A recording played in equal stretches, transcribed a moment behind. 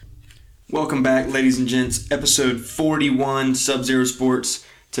Welcome back, ladies and gents. Episode 41, Sub-Zero Sports.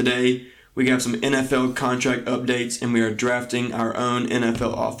 Today, we got some NFL contract updates, and we are drafting our own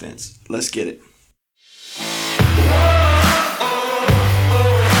NFL offense. Let's get it.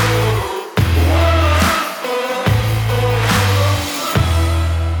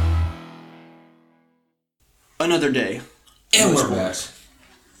 Another day. And we're back.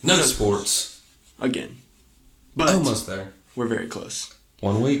 No sports. Again. But almost there. We're very close.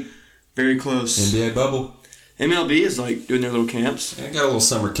 1 week. Very close. NBA bubble. MLB is like doing their little camps. Yeah, got a little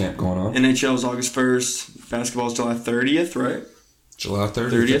summer camp going on. NHL is August 1st. Basketball is July 30th, right? July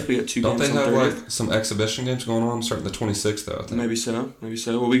 30th. 30th. We got two games on 30th. Don't they have like some exhibition games going on starting the 26th though, I think? Maybe so.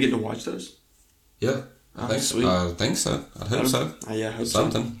 Will we get to watch those? Yeah. I think so. I hope so. Yeah, I hope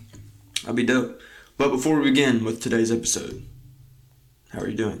something. So. That'd be dope. But before we begin with today's episode, how are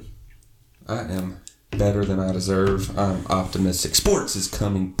you doing? I am better than I deserve. I'm optimistic. Sports is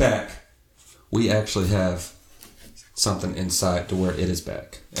coming back. We actually have something in sight to where it is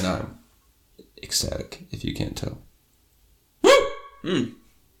back. And I'm ecstatic, if you can't tell. Woo!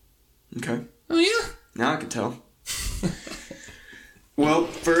 Okay. Oh, yeah? Now I can tell. Well,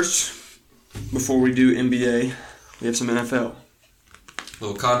 first, before we do NBA, we have some NFL.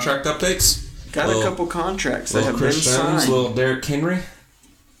 Little contract updates. Got a couple contracts that have Chris been Jones, signed. little Derrick Henry.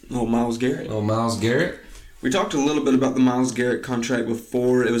 Little Myles Garrett. We talked a little bit about the Myles Garrett contract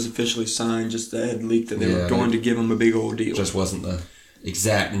before it was officially signed. Just they had leaked that they were going to give him a big old deal. Just wasn't the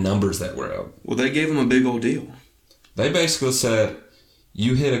exact numbers that were out. Well, they gave him a big old deal. They basically said,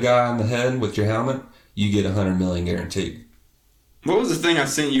 you hit a guy on the head with your helmet, you get $100 million guaranteed. What was the thing I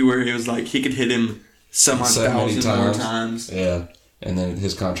sent you where he was like he could hit him some odd thousand more times? Yeah, and then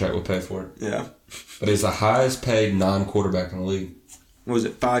his contract would pay for it. Yeah. But he's the highest paid non-quarterback in the league. What was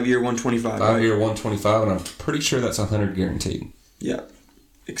it, 5 year, 125? 5 year, 125, and I'm pretty sure that's 100 guaranteed. Yeah.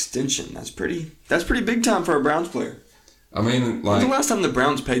 Extension. That's pretty big time for a Browns player. I mean, like... When's the last time the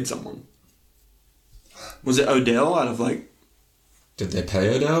Browns paid someone? Was it Odell out of like... Did they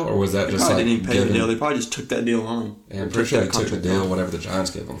pay Odell, or was that just like... They didn't even pay Odell. They probably just took that deal on. Yeah, I'm pretty sure they took the deal, whatever the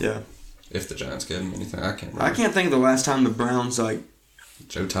Giants gave them. Yeah. If the Giants gave them anything, I can't remember. I can't think of the last time the Browns like...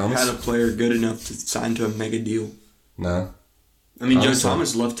 Joe Thomas? Had a player good enough to sign to a mega deal. No. I mean, Joe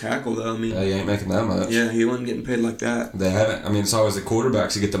Thomas left tackle, though. I mean, he ain't making that much. Yeah, he wasn't getting paid like that. They haven't. I mean, it's always the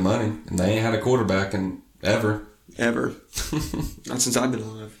quarterbacks who get the money, and they ain't had a quarterback in ever. Not since I've been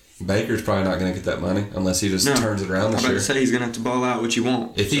alive. Baker's probably not going to get that money unless he just turns it around this year. I'm about to say he's going to have to ball out, which he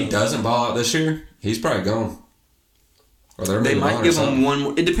won't. If he doesn't ball out this year, he's probably gone. Or they might give him one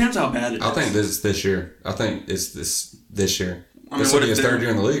more. It depends how bad it is. I think this year. I think it's this year. I mean, this will be his third year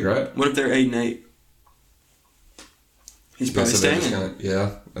in the league, right? What if they're 8-8? He's probably staying.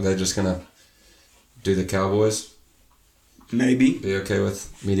 Are they just gonna do the Cowboys? Maybe. Be okay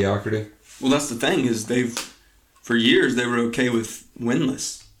with mediocrity? Well, that's the thing is for years they were okay with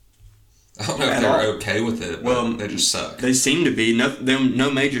winless. I don't know if they were okay with it. Well, they just suck. They seem to be.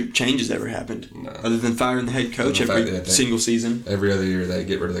 No major changes ever happened. No. Other than firing the head coach every single season. Every other year they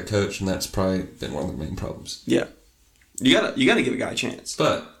get rid of the coach, and that's probably been one of the main problems. Yeah. You gotta give a guy a chance.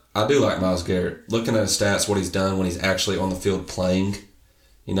 But I do like Myles Garrett. Looking at his stats, what he's done when he's actually on the field playing,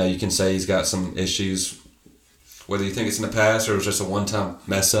 you can say he's got some issues, whether you think it's in the past or it was just a one-time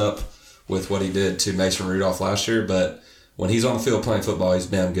mess-up with what he did to Mason Rudolph last year, but when he's on the field playing football, he's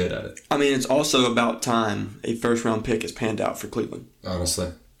damn good at it. I mean, it's also about time a first-round pick has panned out for Cleveland.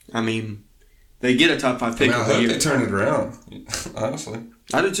 Honestly. I mean, they get a top 5 pick. I hope they turn it around, honestly.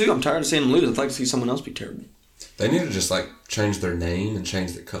 I do too. I'm tired of seeing them lose. I'd like to see someone else be terrible. They need to just change their name and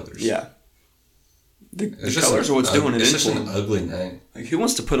change their colors. Yeah. The colors are what's doing it. It's just an ugly name. Like, who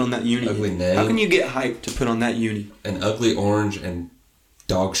wants to put on that uni? Ugly name. How can you get hyped to put on that uni? An ugly orange and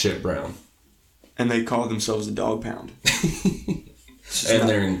dog shit brown. And they call themselves the Dog Pound.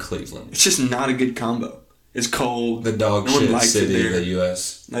 They're in Cleveland. It's just not a good combo. It's cold. The dog shit city of the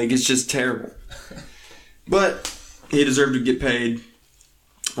U.S. It's just terrible. But he deserved to get paid.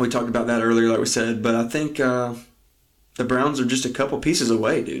 We talked about that earlier, like we said. But I think the Browns are just a couple pieces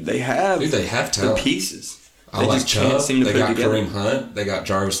away, dude. They have talent. The pieces. I like Chubb. They got Kareem Hunt. They got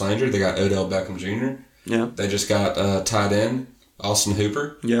Jarvis Landry. They got Odell Beckham Jr. Yeah. They just got tight end Austin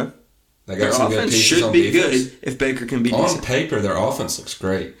Hooper. Yeah. They got some good pieces on defense. Their offense should be good if Baker can be decent. decent. On paper, their offense looks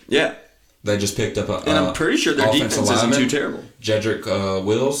great. Yeah. They just picked up and I'm pretty sure their defense isn't too terrible. Jedrick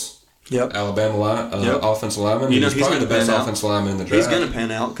Wills. Yep. Alabama offensive lineman. He's probably the best offensive lineman in the draft. He's going to pan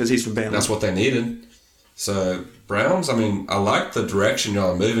out because he's from Bama. That's what they needed. So, Browns, I mean, I like the direction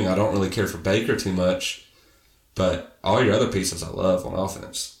y'all are moving. I don't really care for Baker too much. But all your other pieces I love on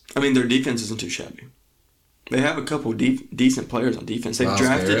offense. I mean, their defense isn't too shabby. They have a couple decent players on defense. They've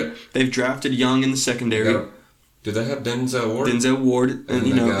Garrett. drafted Young in the secondary. Do they have Denzel Ward? Denzel Ward, and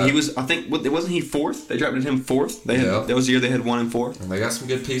he was. I think wasn't he fourth? They drafted him fourth. That was the year they had 1 and 4. And they got some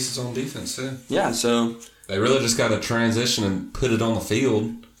good pieces on defense too. Yeah, so they really just got to transition and put it on the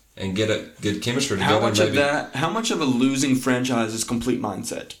field and get a good chemistry together. How much of a losing franchise is complete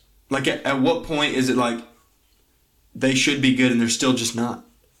mindset? Like at what point is it like they should be good and they're still just not?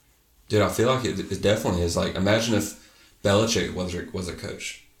 Dude, I feel like it definitely is. Like, imagine if Belichick was a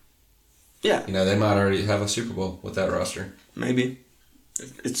coach. Yeah. They might already have a Super Bowl with that roster. Maybe.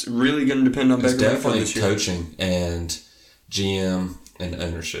 It's really going to depend on Baker Mayfield definitely this year. Coaching and GM and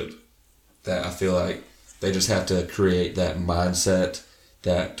ownership that I feel like they just have to create that mindset,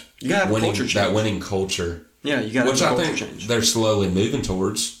 that winning culture. Yeah, you got to have a culture change. They're slowly moving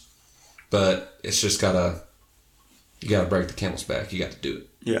towards, but it's just you got to break the camel's back. You got to do it.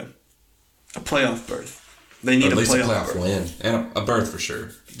 Yeah. A playoff berth. They need at least a playoff berth. win and a berth for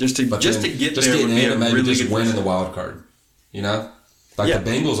sure. Just to get there would be a maybe really just good win in the wild card. The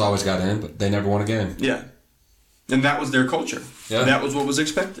Bengals always got in, but they never won a game. Yeah, and that was their culture. Yeah, that was what was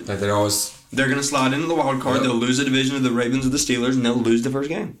expected. Like they're going to slide into the wild card. Yep. They'll lose a division of the Ravens or the Steelers, and they'll lose the first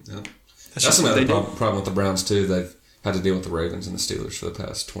game. Yep. That's another problem with the Browns too. They've had to deal with the Ravens and the Steelers for the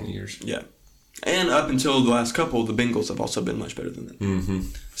past 20 years. Yeah, and up until the last couple, the Bengals have also been much better than them. Mm-hmm.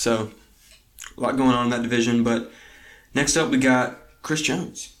 So, a lot going on in that division. But next up, we got Chris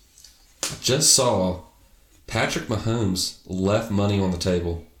Jones. I just saw Patrick Mahomes left money on the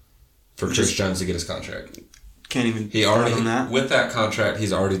table for Chris Jones to get his contract. Can't even on that. With that contract,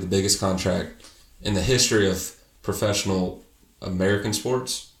 he's already the biggest contract in the history of professional American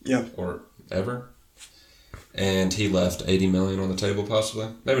sports. Yeah. Or ever. And he left $80 million on the table, possibly.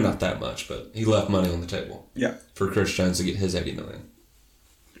 Maybe not that much, but he left money on the table. Yeah. For Chris Jones to get his $80 million.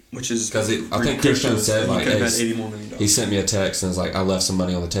 Which is because I think Chris Jones said $80 more million. He sent me a text and was like, "I left some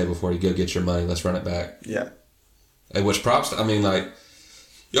money on the table for you. Go get your money. Let's run it back." Yeah. Which props?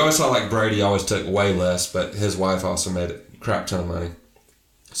 You always saw Brady always took way less, but his wife also made a crap ton of money.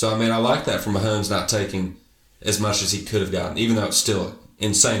 So I like that from Mahomes not taking as much as he could have gotten, even though it's still an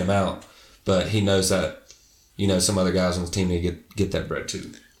insane amount. But he knows that some other guys on the team need to get that bread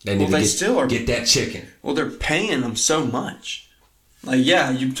too. They need to get that chicken. Well, they're paying them so much.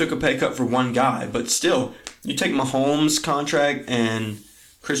 You took a pay cut for one guy, but still, you take Mahomes' contract and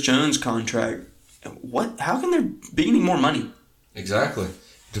Chris Jones' contract. How can there be any more money? Exactly.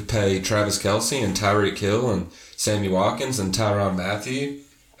 To pay Travis Kelce and Tyreek Hill and Sammy Watkins and Tyrann Mathieu.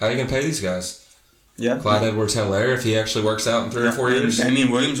 How are you going to pay these guys? Yeah. Clyde Edwards-Helaire, if he actually works out in 3 or 4 years. Damian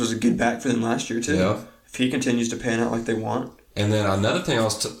Williams was a good back for them last year, too. Yeah. If he continues to pan out like they want. And then another thing I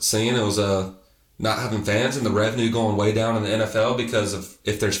was seeing, it was not having fans and the revenue going way down in the NFL because of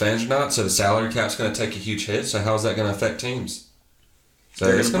if there's fans or not. So the salary cap's going to take a huge hit. So how's that going to affect teams? So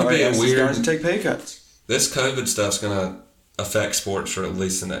it's going to be a weird. Guys to take pay cuts. This COVID stuff's going to affect sports for at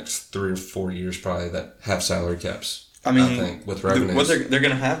least the next 3 or 4 years, probably that have salary caps. I think with revenues, they're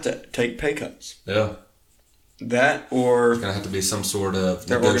going to have to take pay cuts. Yeah. That or there's going to have to be some sort of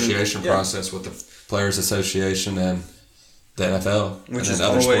negotiation process with the Players Association and the NFL, which and is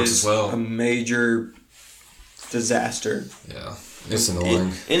other always sports as well. A major disaster. Yeah, it's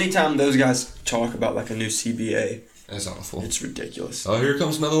annoying. Anytime those guys talk about a new CBA, it's awful. It's ridiculous. Oh, here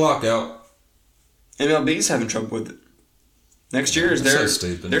comes another lockout. MLB's having trouble with it. Next year is their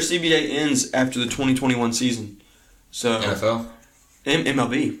CBA ends after the 2021 season. So NFL,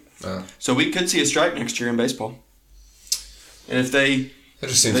 MLB. So we could see a strike next year in baseball. And if it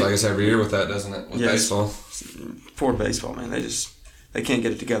just seems like it's every year with that, doesn't it? With baseball. Poor baseball, man. They can't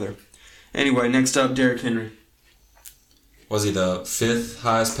get it together. Anyway, next up, Derrick Henry. Was he the 5th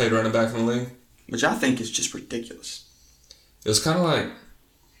highest paid running back in the league? Which I think is just ridiculous. It was kind of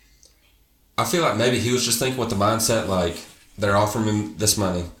I feel like maybe he was just thinking with the mindset, they're offering him this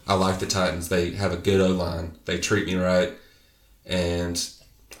money. I like the Titans. They have a good O-line. They treat me right. And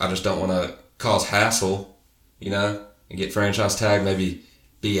I just don't want to cause hassle, and get franchise tag, maybe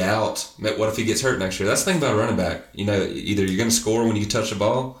be out. What if he gets hurt next year? That's the thing about a running back. Either you're going to score when you touch the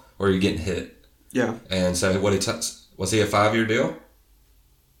ball or you're getting hit. Yeah. And so was he a 5-year deal?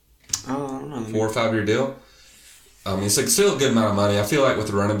 I don't know. 4 or 5-year deal? It's still a good amount of money. I feel like with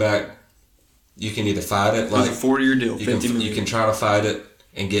a running back, you can either fight it. It's a 4-year deal, $50 million. You can try to fight it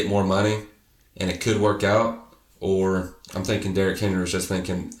and get more money, and it could work out. Or I'm thinking Derrick Henry was just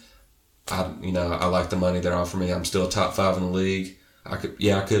thinking, I like the money they're offering me. I'm still top 5 in the league. I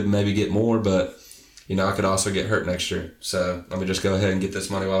could maybe get more, but I could also get hurt next year. So let me just go ahead and get this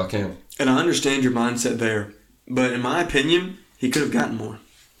money while I can. And I understand your mindset there, but in my opinion, he could have gotten more.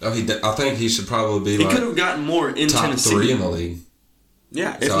 Oh, I think he should probably be. He could have gotten more in top Tennessee. 3 in the league.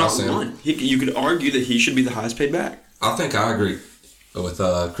 Yeah, if not one. You could argue that he should be the highest paid back. I think I agree with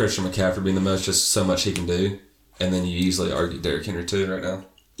Christian McCaffrey being the most, just so much he can do, and then you easily argue Derrick Henry too right now.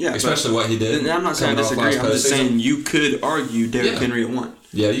 Yeah, especially what he did. And I'm not saying I disagree. I'm just saying you could argue Derrick Henry at 1.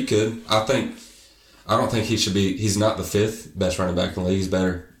 Yeah, you could. I don't think he should be. He's not the 5th best running back in the league. He's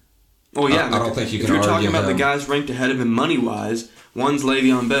better. Well, yeah. I don't think you can argue. argue If you're talking about him. the guys ranked ahead of him money wise, one's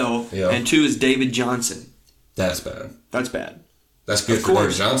Le'Veon Bell, and 2 is David Johnson. That's bad. That's bad. That's good for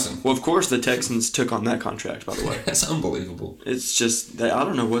David Johnson. Well, of course, the Texans took on that contract. By the way, that's unbelievable. It's just I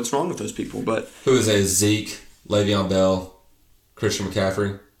don't know what's wrong with those people, but who is a Zeke, Le'Veon Bell, Christian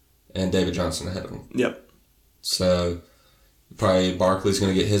McCaffrey, and David Johnson ahead of him. Yep. So probably Barkley's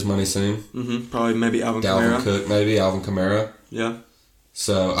going to get his money soon. Mm-hmm. Probably maybe Alvin Dalvin Kamara. Cook, maybe Alvin Kamara. Yeah.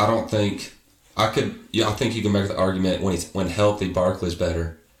 So I don't think I could. Yeah, I think you can make the argument when healthy, Barkley's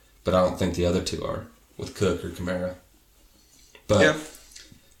better, but I don't think the other two are with Cook or Kamara. But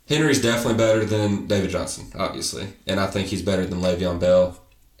Henry's definitely better than David Johnson, obviously, and I think he's better than Le'Veon Bell,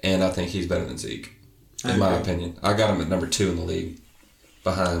 and I think he's better than Zeke, in my opinion. I got him at number 2 in the league,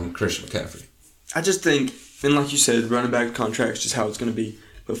 behind Christian McCaffrey. I just think, and like you said, running back contract's just how it's going to be.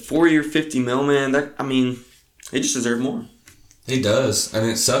 But 4-year, $50 million, man, he just deserved more. He does. I mean,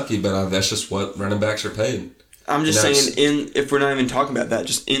 it's sucky, but that's just what running backs are paid. I'm just saying, if we're not even talking about that,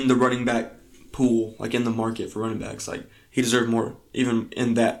 just in the running back pool, like in the market for running backs, like he deserved more, even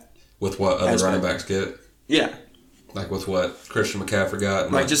in that. With what other running backs get? Yeah. Like with what Christian McCaffrey got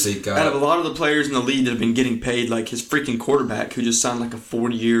and like what just Zeke got? Out of a lot of the players in the league that have been getting paid, like his freaking quarterback who just signed like a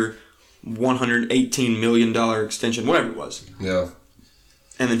 40-year, $118 million extension, whatever it was. Yeah.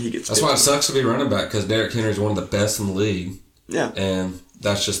 And then he gets That's why it sucks to be running back, because Derrick Henry is one of the best in the league. Yeah. And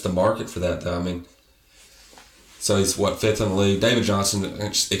that's just the market for that, though. I mean, so he's, 5th in the league? David Johnson,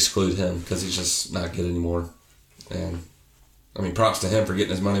 exclude him, because he's just not good anymore. And, I mean, props to him for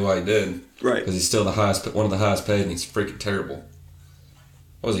getting his money while he did. Right. Because he's still one of the highest paid, and he's freaking terrible.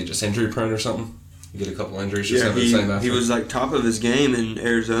 What was he, just injury prone or something? You get a couple injuries or something? He was like top of his game in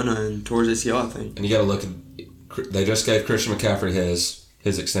Arizona and tore his ACL, I think. And you got to look at, they just gave Christian McCaffrey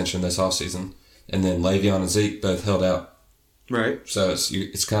his extension this offseason, and then Le'Veon and Zeke both held out. Right. So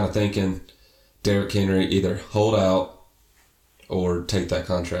it's kind of thinking Derrick Henry either hold out or take that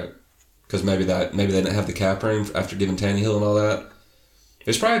contract, because maybe they didn't have the cap room after giving Tannehill and all that.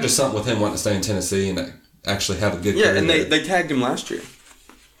 It's probably just something with him wanting to stay in Tennessee and actually have a good career. Yeah, and they tagged him last year.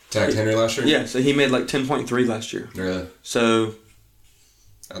 Tagged Henry last year? Yeah, so he made like 10.3 last year. Really? So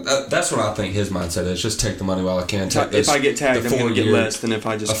that's what I think his mindset is. Just take the money while I can. If I get tagged, I'm going to get less than if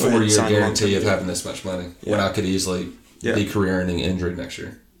I just a 4-year guarantee of having this much money when I could easily be career-ending injured next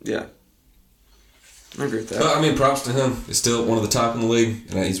year. Yeah. I agree with that. But, I mean, props to him. He's still one of the top in the league,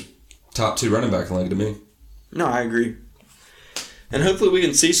 and he's top 2 running back in the league to me. No, I agree. And hopefully we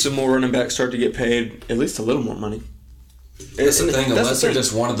can see some more running backs start to get paid at least a little more money. That's the thing. Unless they're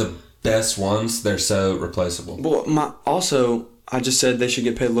just one of the best ones, they're so replaceable. Well, I just said they should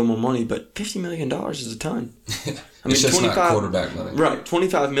get paid a little more money, but $50 million is a ton. I mean, it's just not quarterback money. Right.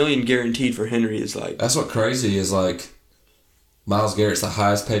 $25 million guaranteed for Henry is like... That's what crazy is, like, Myles Garrett's the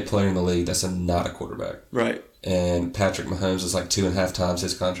highest paid player in the league. That's not a quarterback. Right. And Patrick Mahomes is like 2.5 times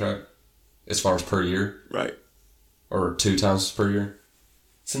his contract as far as per year. Right. Or 2 times per year.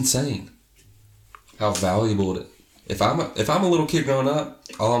 It's insane how valuable it is. If I'm a little kid growing up,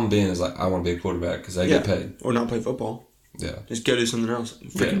 all I'm being is like, I want to be a quarterback because they get paid. Or not play football. Yeah. Just go do something else.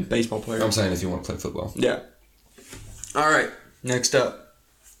 Freaking baseball player. I'm saying if you want to play football. Yeah. All right. Next up,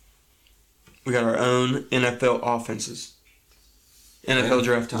 we got our own NFL offenses. NFL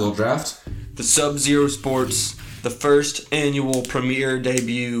draft time. Little draft. The Sub-Zero Sports, the first annual premier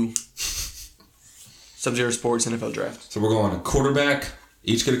debut Sub-Zero Sports NFL draft. So we're going a quarterback.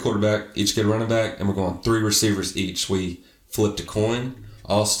 Each get a quarterback, each get a running back, and we're going 3 receivers each. We flipped a coin.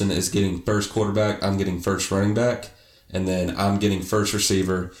 Austin is getting first quarterback. I'm getting first running back. And then I'm getting first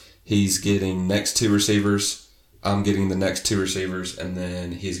receiver. He's getting next 2 receivers. I'm getting the next 2 receivers. And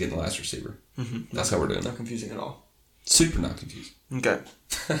then he's getting the last receiver. Mm-hmm. That's how we're doing it. Not confusing at all. Super not confusing. Okay.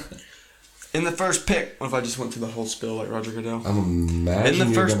 In the first pick, what if I just went through the whole spill like Roger Goodell? I'm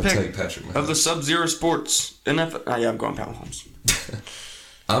imagining you're going to take Patrick Mahomes. Of the Sub-Zero Sports NFL... I'm going Pat Mahomes.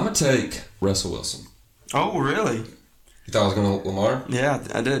 I'm going to take Russell Wilson. Oh, really? You thought I was going to Lamar? Yeah,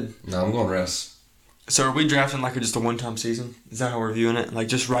 I did. No, I'm going Russ. So are we drafting like just a one-time season? Is that how we're viewing it? Like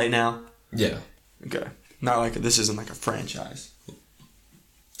just right now? Yeah. Okay. Not like this isn't like a franchise.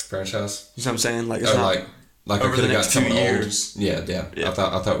 Franchise? You know what I'm saying? Like it's not like over the next 2 years. Yeah. I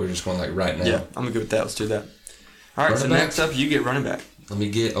thought we were just going like right now. Yeah, I'm gonna go with that. Let's do that. All right. So next up, you get running back. Let me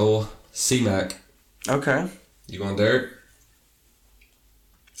get old C-Mac. Okay. You going Derek?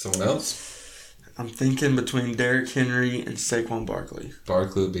 Someone else? I'm thinking between Derrick Henry and Saquon Barkley.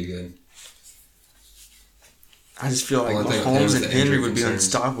 Barkley would be good. I just feel like Mahomes and Henry would be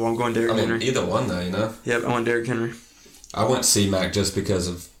unstoppable. I'm going Derrick Henry. Either one, though, you know? Yep, I want Derrick Henry. I went C-Mac just because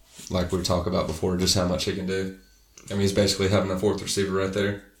of, like we talked about before, just how much he can do. I mean, he's basically having a fourth receiver right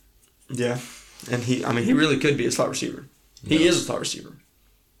there. Yeah. And he really could be a slot receiver. He is a slot receiver.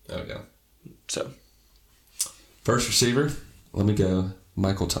 Oh, yeah. So. First receiver, let me go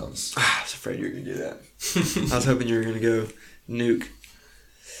Michael Thomas. I was afraid you were going to do that. I was hoping you were going to go Nuke.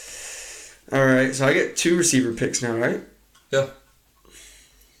 All right, so I get 2 receiver picks now, right? Yeah.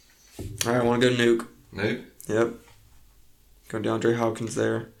 All right, I want to go Nuke. Nuke? Yep. Go DeAndre Hopkins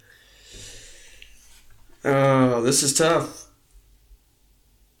there. Oh, this is tough.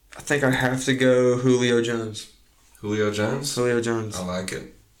 I think I have to go Julio Jones. Julio Jones? Julio Jones. I like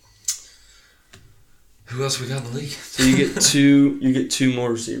it. Who else we got in the league? So you get 2. You get 2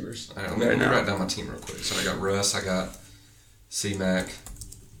 more receivers. All right, let me write down my team real quick. So I got Russ. I got C-Mac.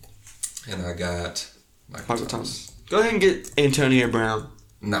 And I got Michael Thomas. Go ahead and get Antonio Brown.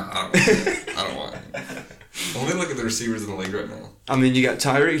 Nah, I don't want him. Let me look at the receivers in the league right now. I mean, you got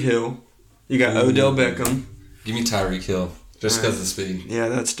Tyreek Hill. You got Odell Beckham. Give me Tyreek Hill. Just because of the speed. Yeah,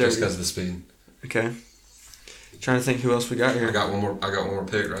 that's dirty. Just because of the speed. Okay. Trying to think who else we got here. I got one more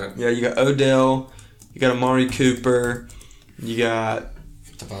pick, right? Yeah, you got Odell. You got Amari Cooper. You got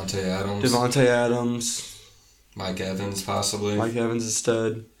Devontae Adams. Mike Evans, possibly. Mike Evans is a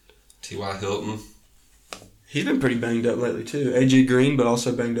stud. T.Y. Hilton. He's been pretty banged up lately, too. A.J. Green, but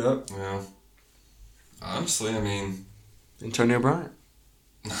also banged up. Yeah. Honestly, I mean... Antonio Bryant.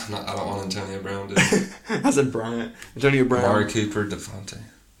 I don't want Antonio Brown, dude. I said Bryant. Antonio Brown. Amari Cooper, Devontae.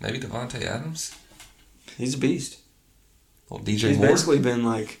 Maybe Devontae Adams? He's a beast. Well, DJ He's Moore? He's basically been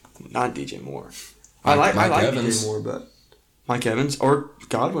like... Not DJ Moore. I like Evans. DJ Moore, but... Mike Evans. Or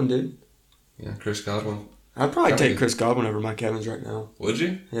Godwin, dude. Yeah, Chris Godwin. I'd probably take Chris Godwin over Mike Evans right now. Would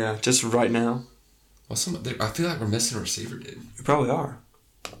you? Yeah, just right now. Well, I feel like we're missing a receiver, dude. You probably are.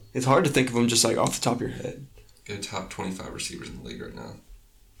 It's hard to think of them just like off the top of your head. Go top 25 receivers in the league right now.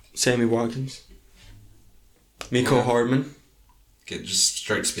 Sammy Watkins. Mecole Hardman. Get just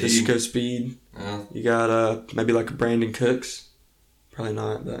straight speed. Just go speed. Yeah. You got maybe like a Brandon Cooks. Probably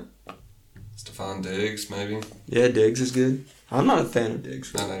not, but... Stephon Diggs, maybe. Yeah, Diggs is good. I'm not a fan of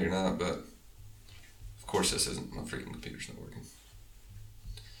Diggs. I know you're not, but... Of course this isn't. My freaking computer's not working.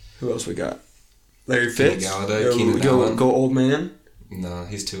 Who else we got? Larry Fitz. Keenan Allen. Go old man. No,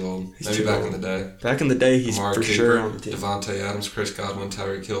 he's too old. Maybe back in the day. Back in the day, he's Amari for Cooper, sure on the team. Devontae Adams, Chris Godwin,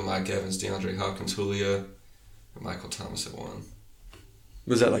 Tyreek Hill, Mike Evans, DeAndre Hopkins, Julio, and Michael Thomas at 1.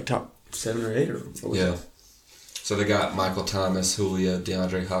 Was that like top 7 or 8? Or what was yeah. That? So they got Michael Thomas, Julio,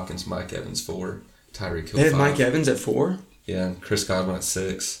 DeAndre Hopkins, Mike Evans 4, Tyreek Hill They had 5. Mike Evans at 4? Yeah, and Chris Godwin at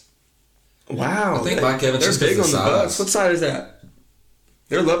 6. Wow. I think Mike Evans they're just big on the the Bucks. What side is that?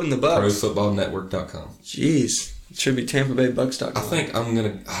 They're loving the Bucks. ProFootballNetwork.com. Jeez. It should be TampaBayBucks.com. I think I'm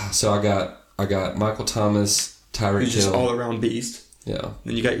going to... So I got Michael Thomas, Tyreek Hill. Just all-around beast. Yeah.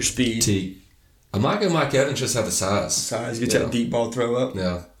 Then you got your speed. I might go Mike Evans just have the size. Get that deep ball throw up.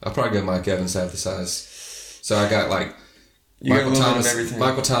 Yeah. I'll probably go Mike Evans have the size. So I got like... Michael Thomas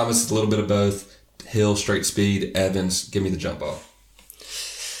is a little bit of both. Hill, straight speed. Evans, give me the jump ball.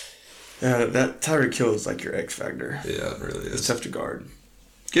 That Tyreek Hill is like your X factor. Yeah, it really is. It's tough to guard.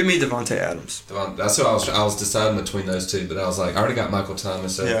 Give me Devontae Adams. That's what I was deciding between those two, but I was like, I already got Michael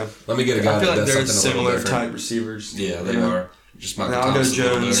Thomas, so let me get a guy that does something a little different. I feel like they're similar type receivers. Yeah, they are. Just Michael Thomas. I'll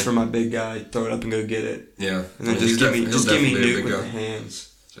go Jones for my big guy. Throw it up and go get it. Yeah, and then just give me Nuke with the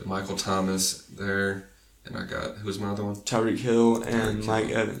hands. So Michael Thomas there, and I got who's my other one? Tyreek Hill and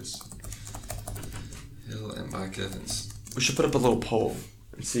Mike Evans. Hill and Mike Evans. We should put up a little poll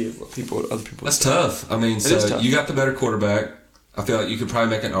and see if other people. That's tough. I mean, you got the better quarterback. I feel like you could probably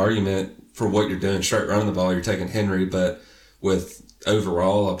make an argument for what you're doing, straight running the ball. You're taking Henry, but with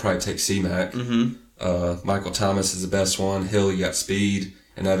overall, I'll probably take C-Mac. Mm-hmm. Michael Thomas is the best one. Hill, you got speed,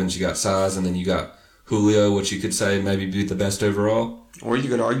 and Evans, you got size, and then you got Julio, which you could say maybe be the best overall. Or you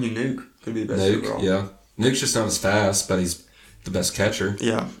could argue Nuke could be the best overall. Yeah. Nuke's just not as fast, but he's the best catcher.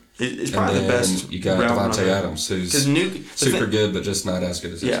 Yeah. He's probably the best. You got Devontae Adams, who's super good, but just not as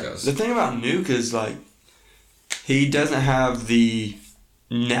good as these guys. The thing about Nuke is, like, he doesn't have the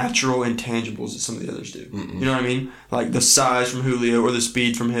natural intangibles that some of the others do. Mm-mm. You know what I mean? Like the size from Julio or the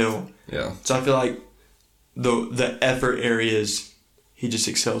speed from Hill. Yeah. So I feel like the effort areas, he just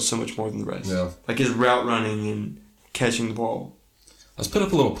excels so much more than the rest. Yeah. Like his route running and catching the ball. Let's put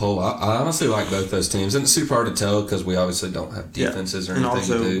up a little poll. I honestly like both those teams, and it's super hard to tell because we obviously don't have defenses or anything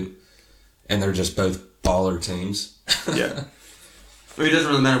to do, and they're just both baller teams. Yeah. I mean, it doesn't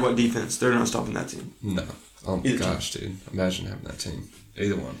really matter what defense. They're not stopping that team. No. Oh my gosh, dude. Imagine having that team.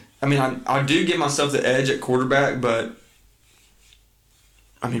 Either one. I mean, I do give myself the edge at quarterback, but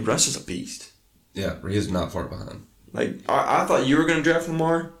I mean, Russ is a beast. Yeah, he is not far behind. Like, I thought you were going to draft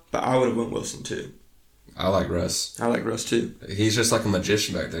Lamar, but I would have went Wilson too. I like Russ. I like Russ too. He's just like a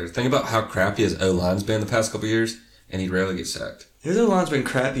magician back there. Think about how crappy his O-line's been the past couple years, and he rarely gets sacked. His O-line's been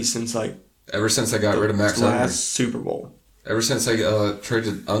crappy since ever since they got rid of Max Unger. Last Super Bowl. Ever since they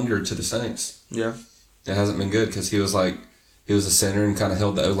traded Unger to the Saints. Yeah. It hasn't been good because he was a center and kind of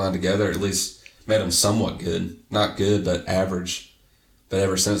held the O-line together, at least made him somewhat good. Not good, but average. But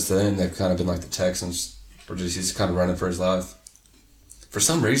ever since then, they've kind of been like the Texans, where he's kind of running for his life. For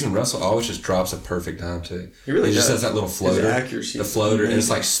some reason, Russell always just drops a perfect time, too. He really just has that little floater. His accuracy. The floater, and it's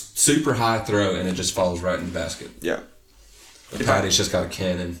like super high throw, and it just falls right in the basket. Yeah. But Patty's just got a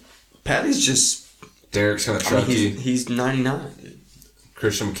cannon. Patty's just... Derek's going to truck you. He's 99, dude.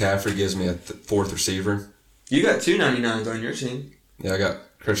 Christian McCaffrey gives me a fourth receiver. You got 2 99s on your team. Yeah, I got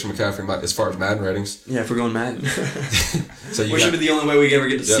Christian McCaffrey as far as Madden ratings. Yeah, if we're going Madden. So Which should be the only way we ever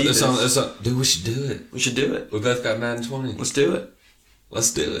get to see this. Dude, we should do it. We should do it. We both got Madden 20. Let's do it.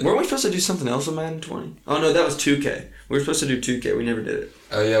 Let's do it. Weren't we supposed to do something else with Madden 20? Oh, no, that was 2K. We were supposed to do 2K. We never did it.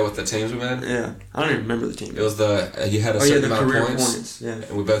 Oh, yeah, with the teams we made? Yeah. I don't even remember the team. It was you had a certain amount of points. Yeah.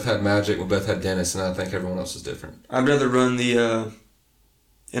 And we both had Magic, we both had Dennis, and I think everyone else was different. I'd rather run the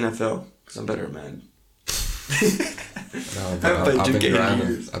NFL, because I'm better at Madden. No, I haven't played 2K in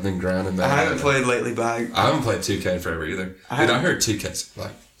years. I've been grinding that. I haven't played lately, but I haven't played 2K forever either. I heard 2K's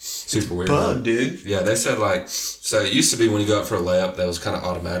like super weird. Bug, dude. Yeah, they said so it used to be when you go out for a layup, that was kind of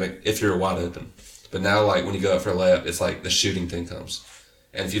automatic if you're wide open. But now when you go out for a layup, it's like the shooting thing comes.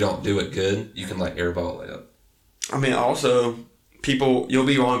 And if you don't do it good, you can airball it layup. I mean, also, you'll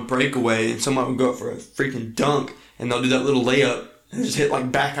be on breakaway and someone will go up for a freaking dunk and they'll do that little layup and just hit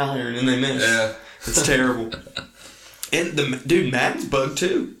back iron and they miss. Yeah. It's terrible. And Madden's bugged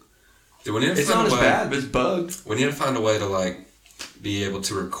too. Dude, it's not as bad, but it's bugged. We need to find a way to be able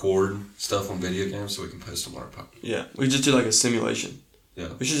to record stuff on video games so we can post them on our podcast. Yeah, we just do a simulation. Yeah.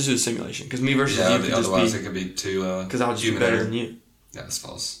 We should just do a simulation because me versus you could just otherwise it could be too. Because I'll just be better than you. Yeah, that's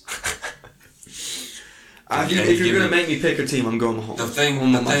false. If you're gonna make me pick a team, I'm going Mahomes. The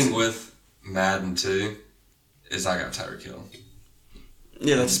thing with Madden 2 is I got Tyreek Hill.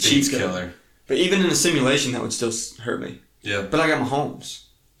 Yeah, that's a cheat killer. But even in a simulation, that would still hurt me. Yeah. But I got Mahomes.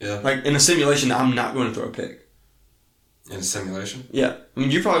 Yeah. In a simulation, I'm not going to throw a pick. In a simulation? Yeah. I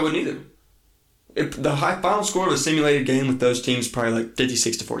mean, you probably wouldn't either. The final score of a simulated game with those teams is probably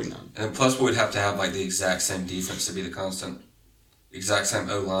 56-49. And plus, we'd have to have the exact same defense to be the constant. Exact same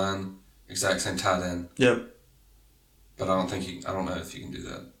O-line, exact same tight end. Yep. But I don't know if you can do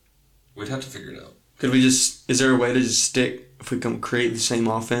that. We'd have to figure it out. Is there a way to just stick, if we can create the same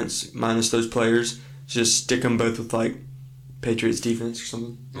offense, minus those players, just stick them both with Patriots defense or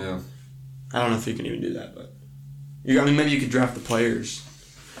something? Yeah. I don't know if you can even do that, but maybe you could draft the players.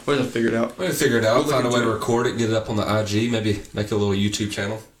 We'll have to figure it out. We'll figure it out. Find a way to record it, get it up on the IG, maybe make a little YouTube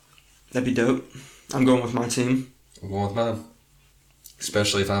channel. That'd be dope. I'm going with my team. I'm going with mine.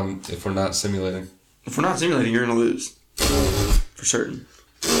 Especially if we're not simulating. If we're not simulating, you're gonna lose. For certain.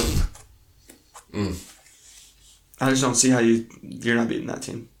 I just don't see how you're not beating that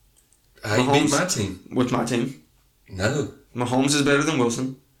team. How you beat my team? With my team? No. Mahomes is better than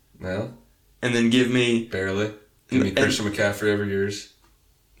Wilson. No. And then give me... Barely. Give me Christian McCaffrey over yours.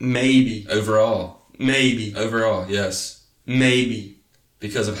 Maybe. Overall. Maybe. Overall, yes. Maybe.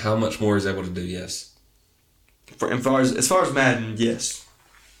 Because of how much more he's able to do, yes. As far as Madden, yes.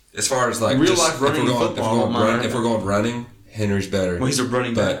 As far as real life running football, if we're going running, Henry's better. Well, he's a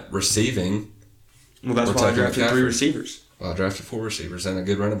running back. But receiving, well, that's why I drafted 3 receivers. Well, I drafted 4 receivers and a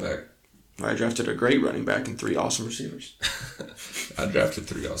good running back. I drafted a great running back and 3 awesome receivers. I drafted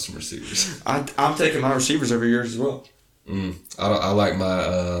 3 awesome receivers. I'm taking my receivers over yours as well. I like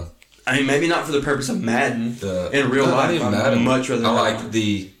my. Maybe not for the purpose of Madden. In real life, I'd much rather. I like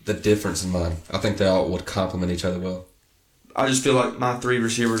the difference in mine. I think they all would complement each other well. I just feel like my 3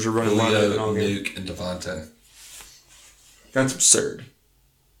 receivers are running wide open all game. Nuke, and Devontae. That's absurd.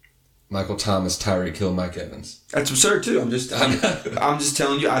 Michael Thomas, Tyreek Hill, Mike Evans. That's absurd too. I'm just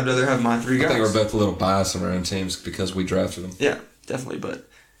telling you, I'd rather have my 3 guys. I think we're both a little biased on our own teams because we drafted them. Yeah, definitely. But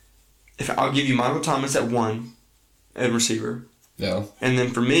I'll give you Michael Thomas at 1, at receiver. Yeah. And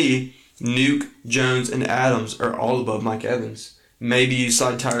then for me, Nuke, Jones, and Adams are all above Mike Evans. Maybe you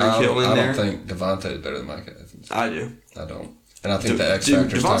slide Tyreek Hill in there. I don't think Devontae is better than Mike Evans. I do. I don't. And I think the X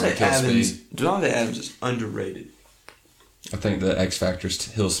factor is Tyreek Hill speed. Devontae Adams is underrated. I think the X factor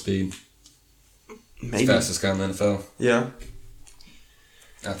is Hill speed. Maybe. He's the fastest guy in the NFL. Yeah.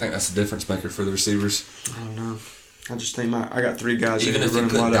 I think that's the difference maker for the receivers. I don't know. I just think I got 3 guys. Even if you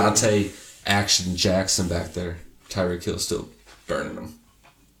put Dante Action Jackson back there, Tyreek Hill's still burning them.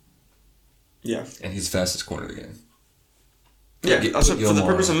 Yeah. And he's the fastest corner of the game. Yeah, also, for the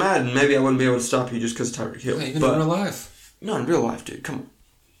purpose of Madden, maybe I wouldn't be able to stop you just because of Tyreek Hill. Yeah, even in real life. No, in real life, dude. Come on.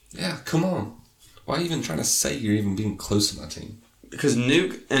 Yeah, come on. Why are you even trying to say you're even being close to my team? Because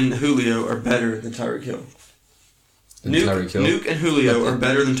Nuke and Julio are better than Tyreek Hill. Nuke and Julio are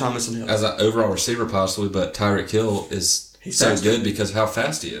better than Thomas and Hill. As an overall receiver, possibly, but Tyreek Hill is so good because of how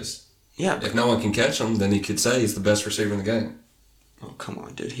fast he is. Yeah. If no one can catch him, then he could say he's the best receiver in the game. Oh, come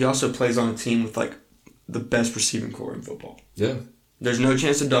on, dude. He also plays on a team with, like, the best receiving core in football. Yeah. There's no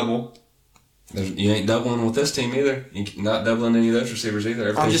chance to double. You ain't doubling with this team either. You're not doubling any of those receivers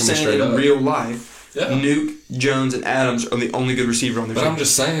either. I'm just saying in real life, yeah. Nuke, Jones, and Adams are the only good receiver on their team. But I'm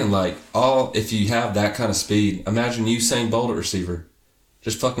just saying, like, if you have that kind of speed, imagine Usain Bolt at receiver.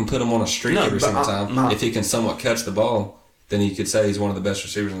 Just fucking put him on a streak every single time. If he can somewhat catch the ball, then you could say he's one of the best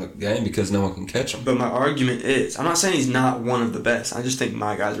receivers in the game because no one can catch him. But my argument is, I'm not saying he's not one of the best. I just think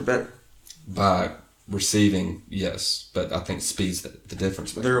my guys are better. By receiving, yes. But I think speed's the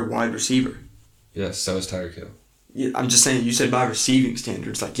difference. They're a wide receiver. Yes, so is Tyreek Hill. Yeah, I'm just saying, you said by receiving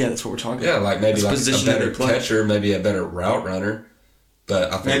standards. Like, yeah, that's what we're talking about. Yeah, like maybe like a better catcher, maybe a better route runner.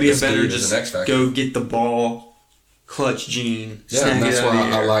 But I think maybe the a better speed is an X factor. Go get the ball, clutch gene, yeah, and that's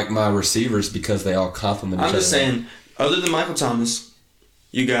why I like my receivers because they all complement each other. I'm just saying, other than Michael Thomas,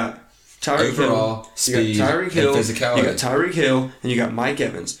 you got Tyreek Hill, speed, you got Tyreek Hill, and physicality. You got Tyreek Hill, and you got Mike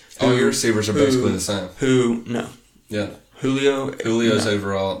Evans. All your receivers are basically the same. Yeah. Julio's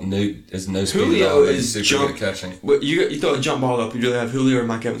overall is no speed Julio at all. Is super jump, good at catching. You throw a jump ball up, you'd rather have Julio or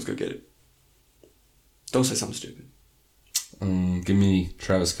Mike Evans go get it. Don't say something stupid. Give me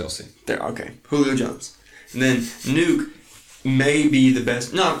Travis Kelce. There, okay. Julio Jones. And then Nuke may be the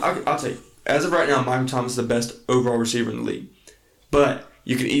best. No, I'll tell you. As of right now, Michael Thomas is the best overall receiver in the league. But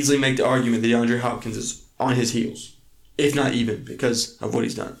you can easily make the argument that DeAndre Hopkins is on his heels. If not even, because of what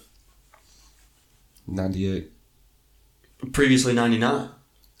he's done. 98. Previously 99.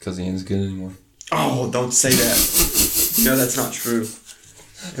 Because he ain't as good anymore. Oh, don't say that. No, that's not true.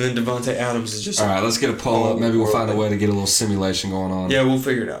 And then Devontae Adams is just... All right, let's get a poll up. Maybe we'll find a way to get a little simulation going on. Yeah, we'll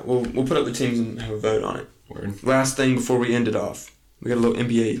figure it out. We'll put up the teams and have a vote on it. Word. Last thing before we end it off. We got a little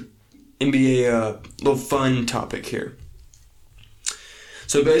NBA little fun topic here.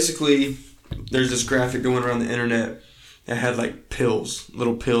 So basically, there's this graphic going around the internet that had like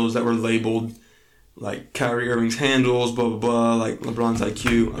little pills that were labeled like Kyrie Irving's handles, blah, blah, blah, like LeBron's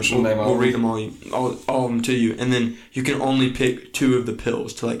IQ. We'll read them all of them to you. And then you can only pick 2 of the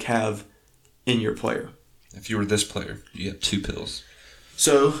pills to like have in your player. If you were this player, you get 2 pills.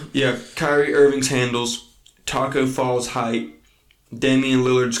 So, yeah, Kyrie Irving's handles, Taco Fall's height, Damian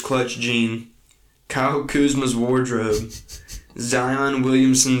Lillard's clutch gene, Kyle Kuzma's wardrobe, Zion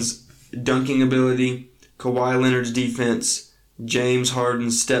Williamson's dunking ability, Kawhi Leonard's defense, James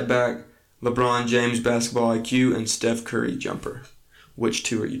Harden's step back, LeBron James basketball IQ, and Steph Curry jumper. Which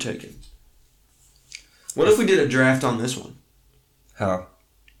 2 are you taking? What if we did a draft on this one? How?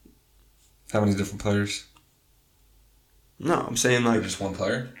 How many different players? No, I'm saying like... Or just one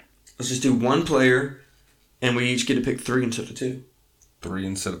player? Let's just do one player, and we each get to pick 3 instead of 2. 3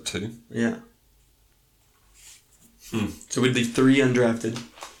 instead of 2? Yeah. So we'd leave 3 undrafted.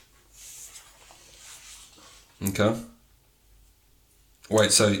 Okay.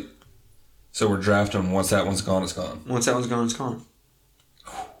 Wait, so we're drafting once that one's gone, it's gone. Once that one's gone, it's gone.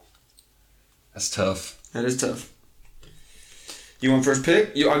 That's tough. That is tough. You want first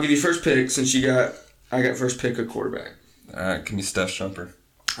pick? I'll give you first pick since I got first pick of quarterback. All right, give me Steph's jumper.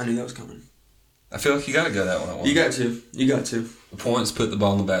 I knew that was coming. I feel like you got to go that one at one. You got to. The points, put the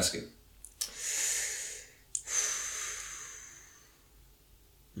ball in the basket.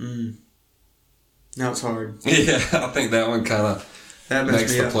 Now it's hard. Yeah, I think that one kind of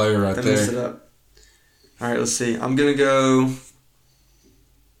makes the player right there. That messed it up. All right, let's see. I'm going to go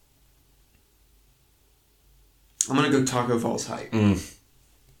Taco Fall's height.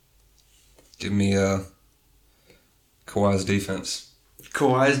 Give me Kawhi's defense.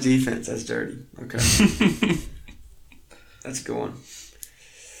 Kawhi's defense. That's dirty. Okay. That's a good one.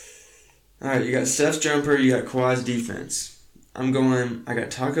 All right, you got Steph's jumper. You got Kawhi's defense. I got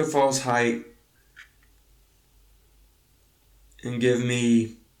Taco Fall's height. And give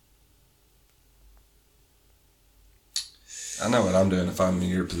me... I know what I'm doing if I'm in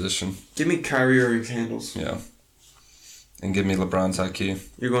your position. Give me Kyrie Irving's handles. Yeah. and give me LeBron's IQ.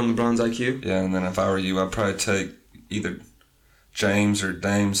 You're going LeBron's IQ? Yeah, and then if I were you, I'd probably take either James or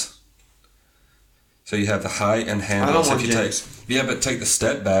Dames. So you have the height and handles. I don't want James. But take the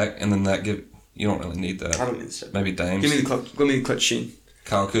step back, and then you don't really need that. I don't need the step. Maybe Dames. Give me the clutch sheen.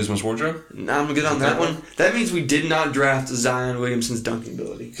 Kyle Kuzma's wardrobe? Nah, I'm good on that one. That means we did not draft Zion Williamson's dunking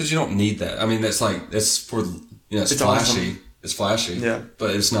ability. Because you don't need that. I mean, it's for, it's flashy. Awesome. It's flashy. Yeah.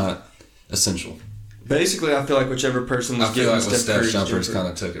 But it's not essential. Basically, I feel like whichever person was given Steph Jumpers kind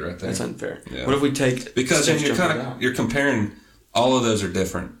of took it right there. That's unfair. Yeah. What if we take because you're comparing, all of those are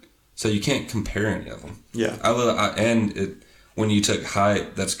different. So you can't compare any of them. Yeah. When you took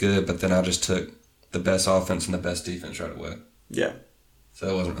height, that's good, but then I just took the best offense and the best defense right away. Yeah. So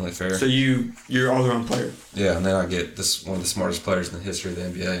that wasn't really fair. So you're all around player. Yeah, and then I get one of the smartest players in the history of the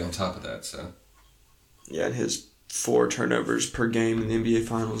NBA on top of that. So. Yeah, and his 4 turnovers per game in the NBA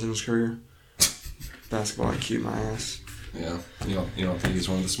Finals in his career. Basketball IQ, my ass. Yeah, you don't think he's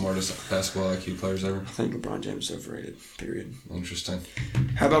one of the smartest basketball IQ players ever? I think LeBron James is overrated. Period. Interesting.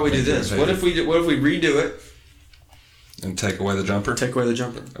 How about we do this? What if we redo it and take away the jumper? Take away the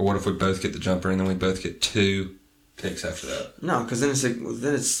jumper. Or what if we both get the jumper and then we both get 2 picks after that? No, because then it's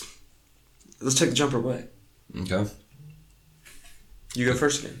let's take the jumper away. Okay. You go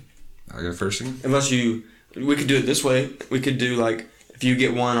first again. I go first again. We could do it this way. We could do like. If you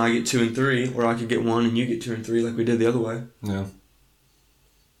get 1, I get 2 and 3, or I could get 1 and you get 2 and 3, like we did the other way. Yeah.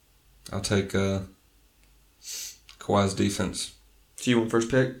 I'll take Kawhi's defense. So you want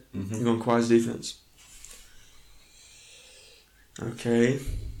first pick? Mm-hmm. You're going Kawhi's defense. Okay.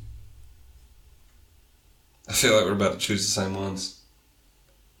 I feel like we're about to choose the same ones.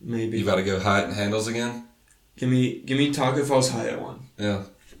 Maybe. You about to go height and handles again? Give me Taco Fall's height at 1. Yeah.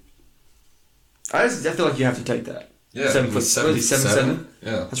 I feel like you have to take that. Yeah, 7 foot. 7'7"?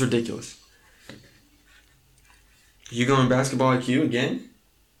 Yeah, that's ridiculous. You going basketball IQ again?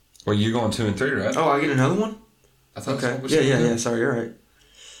 Well, you're going 2 and 3, right? Oh, I get another one. I thought. Okay. Yeah. Sorry, you're right.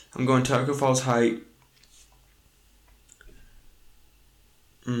 I'm going Taco Fall's height.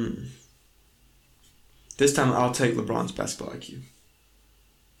 This time I'll take LeBron's basketball IQ.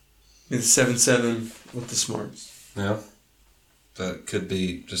 It's 7'7" with the smarts. Yeah, that could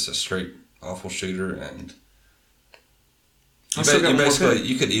be just a straight awful shooter and. You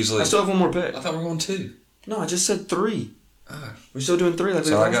could easily. I still have 1 more pick. I thought we were going 2. No, I just said 3. We're still doing 3. Like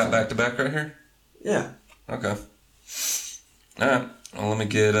so I got back to back right here. Yeah. Okay. All right. Well, let me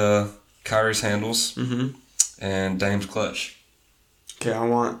get Kyrie's handles and Dame's clutch. Okay, I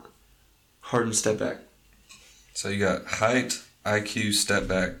want Harden step back. So you got height, IQ, step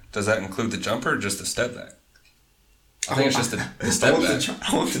back. Does that include the jumper or just the step back? I think it's just the step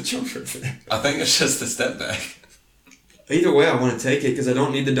back. I want the jumper for that. I think it's just the step back. Either way, I want to take it because I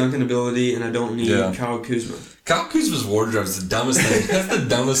don't need the dunking ability and I don't need Kyle Kuzma. Kyle Kuzma's wardrobe is the dumbest thing. That's the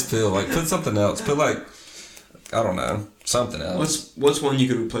dumbest pill. Like, put something else. Put, like, I don't know, something else. What's one you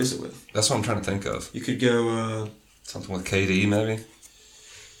could replace it with? That's what I'm trying to think of. You could go... something with KD, maybe.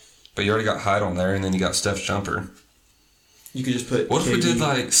 But you already got height on there, and then you got Steph's jumper. You could just put What KD. if we did,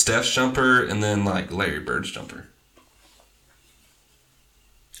 like, Steph's jumper and then, like, Larry Bird's jumper?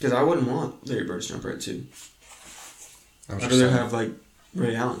 Because I wouldn't want Larry Bird's jumper at 2. I'd rather have, like,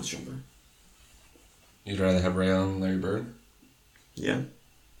 Ray Allen's jumper. You'd rather have Ray Allen than Larry Bird? Yeah.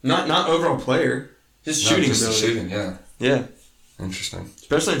 Not overall player. Just shooting ability. Just shooting, yeah. Yeah. Interesting.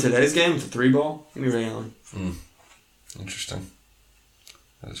 Especially in today's game with the 3 ball. Give me Ray Allen. Interesting.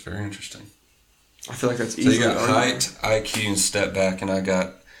 That is very interesting. I feel like that's easy. So you got height, IQ, and step back, and I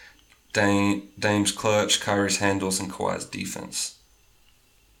got Dame's clutch, Kyrie's handles, and Kawhi's defense.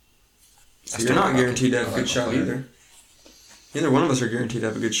 So you're not guaranteed to have a good shot either. Neither one of us are guaranteed to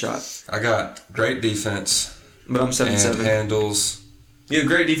have a good shot. I got great defense. But I'm 7'7". And handles. You have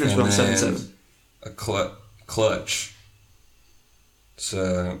great defense, but I'm 7'7". A clutch.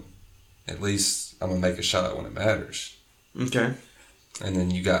 So at least I'm going to make a shot when it matters. Okay. And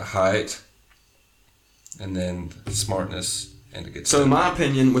then you got height. And then smartness and a good So in my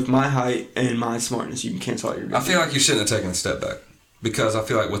opinion, with my height and my smartness, you can cancel out your good I feel like you shouldn't have taken a step back. Because I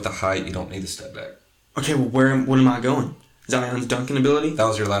feel like with the height, you don't need a step back. Okay, well, what am I going? Zion's dunking ability? That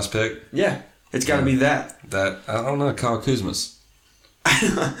was your last pick? Yeah. It's got to be that. I don't know, Kyle Kuzma's.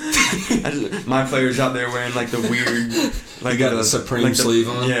 My players out there wearing like the weird... Like, you got the Supreme sleeve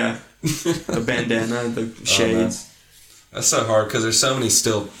on? Yeah. The bandana, the shades. That's so hard because there's so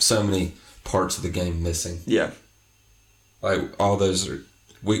many parts of the game missing. Yeah. Like, all those are...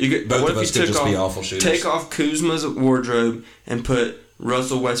 both of us could just be awful shooters. Take off Kuzma's wardrobe and put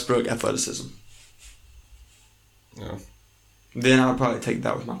Russell Westbrook athleticism. Yeah. Then I'll probably take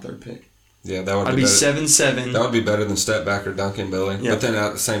that with my 3rd pick. Yeah, that would I'd be be better. 7'7". That would be better than step back or dunking ability. Yeah. But then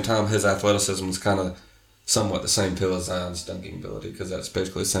at the same time, his athleticism is kind of somewhat the same pill as Zion's dunking ability because that's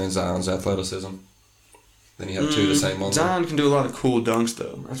basically saying Zion's athleticism. Then you have two of the same ones. Zion can do a lot of cool dunks,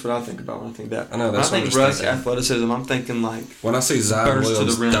 though. That's what I think about when I think that. I know, that's when I what think I'm Russ thinking. athleticism, I'm thinking like When I see Zion burst to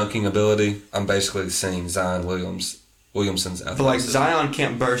Williams' the rim. dunking ability, I'm basically seeing Williamson's athleticism. But like Zion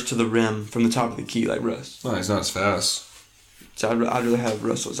can't burst to the rim from the top of the key like Russ. No, he's not as fast. So I'd rather have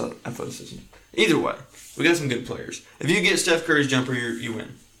Russell's athleticism. Either way, we got some good players. If you get Steph Curry's jumper, you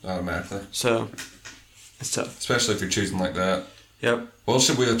win. Automatically. So it's tough. Especially if you're choosing like that. Yep. Well,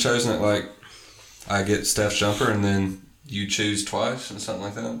 should we have chosen it like I get Steph's jumper and then you choose twice or something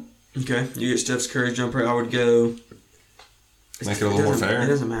like that? Okay. You get Steph's Curry's jumper. I would go. Make it a little more fair. It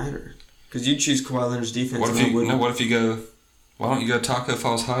doesn't matter because you choose Kawhi Leonard's defense. What if you go? Why don't you go Taco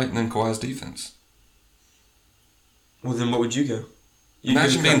Fall's height and then Kawhi's defense? Well, then what would you go?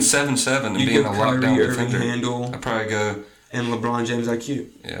 Imagine being 7'7" and being a lockdown defender. Handle, I'd probably go. And LeBron James IQ.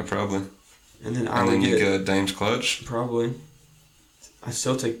 Yeah, probably. And then you go Dame's clutch. Probably. I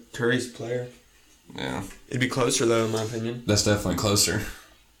still take Curry's player. Yeah. It'd be closer though, in my opinion. That's definitely closer.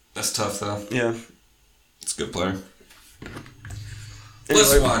 That's tough though. Yeah. It's a good player. Anyway,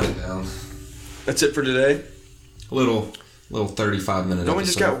 Let's wind it down. That's it for today. A little 35-minute. Don't we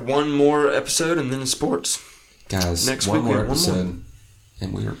just got one more episode and then sports? Guys, next one week more episode,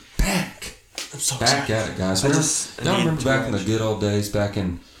 and we are back. I'm so back excited. at it, guys. I Remember back in the good old days, back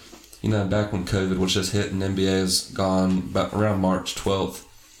when COVID was just hitting, NBA is gone, about around March 12th.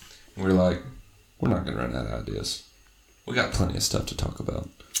 We were like, we're not going to run out of ideas. We got plenty of stuff to talk about.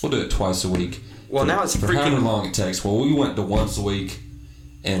 We'll do it twice a week. Well, now it's for however long it takes. Well, we went to once a week,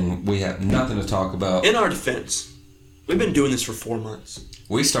 and we have nothing to talk about. In our defense, we've been doing this for 4 months.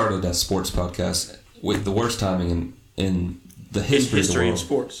 We started a sports podcast with the worst timing in the history of the world. Of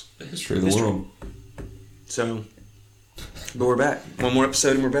sports. The history of the world. So, but we're back. One more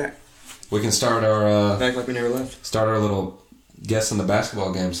episode and we're back. We can start our... back like we never left. Start our little guessing the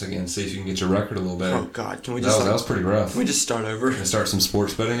basketball games again. See if you can get your record a little better. Oh, God. Can we just... That was pretty rough. Can we just start over? Can we start some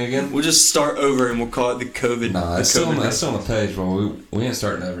sports betting again? We'll just start over and we'll call it the COVID. Nah, that's still on the page, bro. We ain't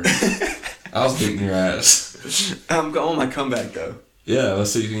starting over. I was beating your ass. I'm going on my comeback, though. Yeah,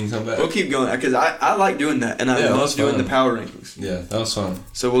 let's see if you can come back. We'll keep going because I like doing that, and I love doing the power rankings. Yeah, that was fun.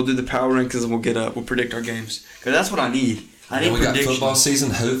 So we'll do the power rankings and we'll predict our games because that's what I need. I need we predictions. got football season,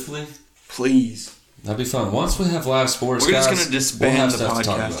 hopefully. Please. That'd be fun. Once we have live sports, we're guys, just gonna disband the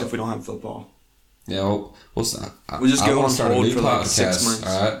podcast if we don't have football. Yeah, we'll just go on start a hold new for like 6 podcast. months.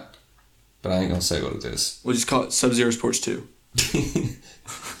 All right, but I ain't gonna say what it is. We'll just call it Sub-Zero Sports 2.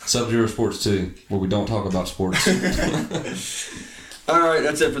 Sub-Zero Sports 2, where we don't talk about sports. All right,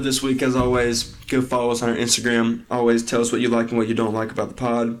 that's it for this week. As always, go follow us on our Instagram. Always tell us what you like and what you don't like about the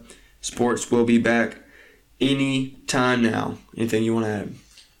pod. Sports will be back any time now. Anything you want to add?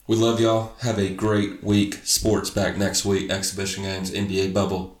 We love y'all. Have a great week. Sports back next week. Exhibition games, NBA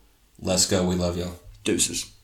bubble. Let's go. We love y'all. Deuces.